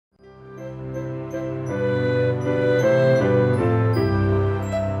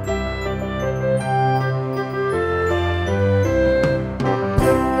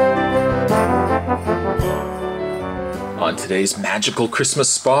today's magical Christmas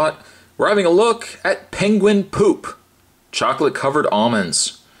spot, we're having a look at penguin poop, chocolate-covered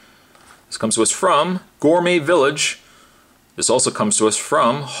almonds. This comes to us from Gourmet Village. This also comes to us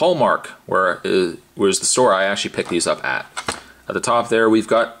from Hallmark, where was the store I actually picked these up at. At the top there, we've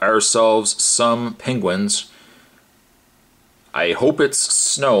got ourselves some penguins. I hope it's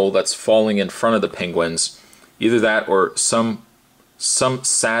snow that's falling in front of the penguins. Either that or some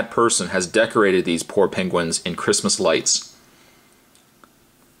sad person has decorated these poor penguins in Christmas lights.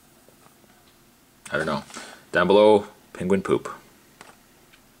 I don't know. Down below, penguin poop.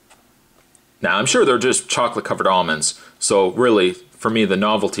 Now, I'm sure they're just chocolate-covered almonds, so really, for me, the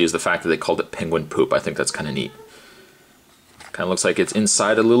novelty is the fact that they called it penguin poop. I think that's kind of neat. Kind of looks like it's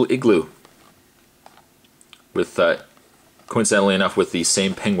inside a little igloo. With, coincidentally enough, with the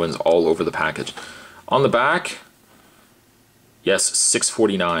same penguins all over the package. On the back, yes,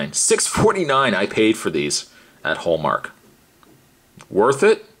 $6.49. $6.49 I paid for these at Hallmark. Worth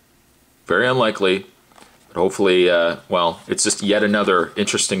it? Very unlikely. But hopefully, well, it's just yet another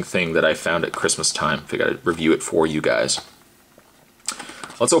interesting thing that I found at Christmas time. Figured I'd review it for you guys.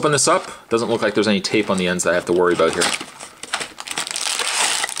 Let's open this up. Doesn't look like there's any tape on the ends that I have to worry about here.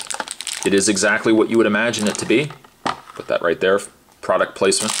 It is exactly what you would imagine it to be. Put that right there. Product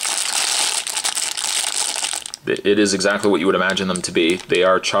placement. It is exactly what you would imagine them to be. They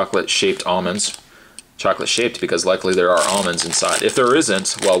are chocolate-shaped almonds. Chocolate-shaped because likely there are almonds inside. If there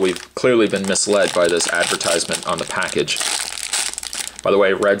isn't, well, we've clearly been misled by this advertisement on the package. By the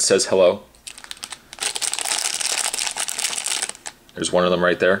way, red says hello. There's one of them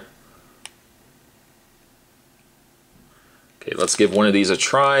right there. Okay, let's give one of these a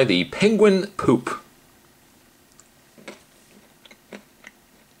try. The penguin poop.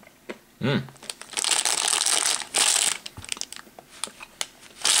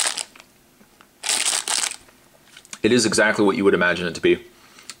 It is exactly what you would imagine it to be.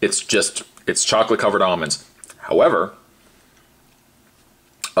 It's chocolate-covered almonds. However,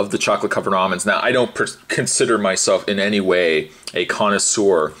 of the chocolate-covered almonds, now I don't consider myself in any way a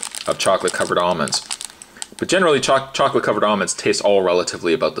connoisseur of chocolate-covered almonds, but generally chocolate-covered almonds taste all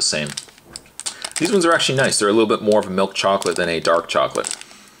relatively about the same. These ones are actually nice. They're a little bit more of a milk chocolate than a dark chocolate.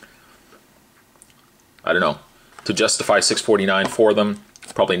 I don't know. To justify $6.49 for them,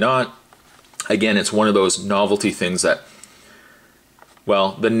 probably not. Again, it's one of those novelty things that,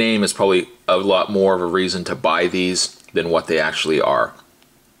 well, the name is probably a lot more of a reason to buy these than what they actually are.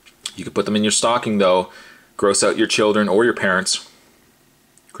 You could put them in your stocking, though, gross out your children or your parents.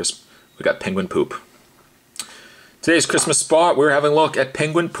 We got penguin poop. Today's Christmas spot, we're having a look at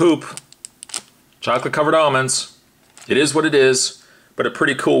penguin poop. Chocolate-covered almonds. It is what it is, but a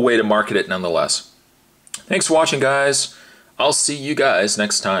pretty cool way to market it nonetheless. Thanks for watching, guys. I'll see you guys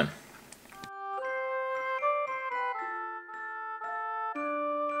next time.